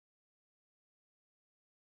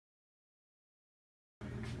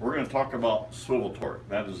We're going to talk about swivel torque.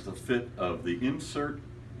 That is the fit of the insert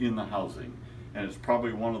in the housing, and it's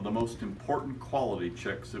probably one of the most important quality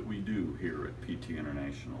checks that we do here at PT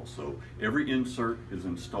International. So every insert is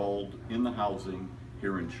installed in the housing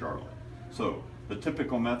here in Charlotte. So the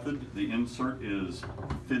typical method, the insert is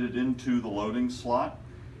fitted into the loading slot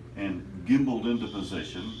and gimbaled into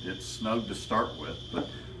position. It's snug to start with, but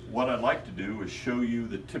what I'd like to do is show you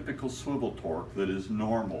the typical swivel torque that is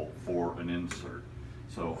normal for an insert.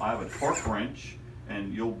 So I have a torque wrench,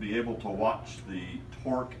 and you'll be able to watch the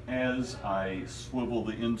torque as I swivel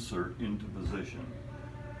the insert into position.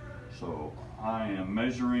 So I am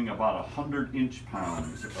measuring about 100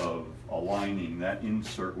 inch-pounds of aligning that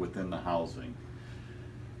insert within the housing.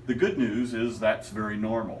 The good news is that's very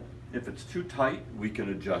normal. If it's too tight, we can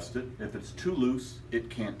adjust it. If it's too loose, it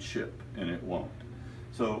can't ship, and it won't.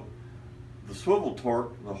 So the swivel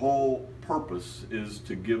torque, the whole purpose is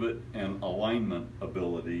to give it an alignment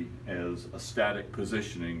ability as a static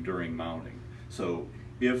positioning during mounting. So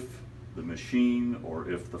if the machine or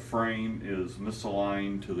if the frame is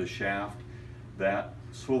misaligned to the shaft, that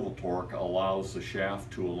swivel torque allows the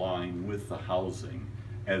shaft to align with the housing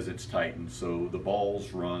as it's tightened, so the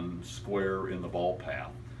balls run square in the ball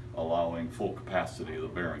path, allowing full capacity of the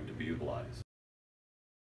bearing to be utilized.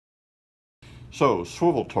 So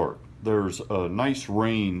swivel torque, there's a nice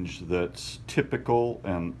range that's typical,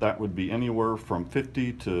 and that would be anywhere from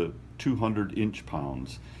 50 to 200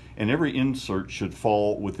 inch-pounds. And every insert should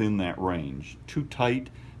fall within that range. Too tight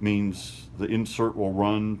means the insert will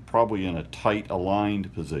run probably in a tight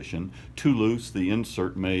aligned position. Too loose, the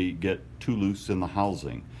insert may get too loose in the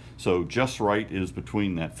housing. So just right is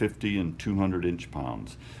between that 50 and 200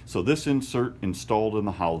 inch-pounds. So this insert installed in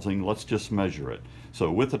the housing, let's just measure it.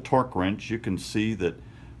 So with a torque wrench, you can see that,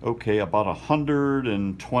 okay, about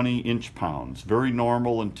 120 inch-pounds, very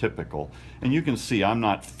normal and typical. And you can see I'm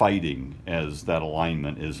not fighting as that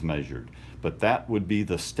alignment is measured, but that would be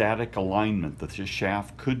the static alignment that the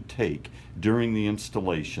shaft could take during the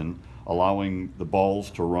installation, allowing the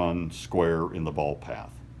balls to run square in the ball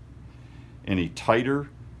path. Any tighter,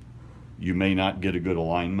 you may not get a good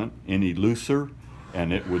alignment. Any looser,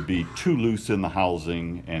 and it would be too loose in the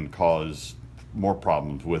housing and cause more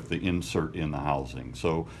problems with the insert in the housing.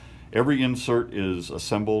 So every insert is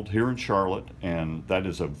assembled here in Charlotte, and that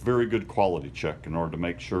is a very good quality check in order to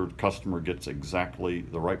make sure the customer gets exactly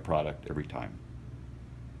the right product every time.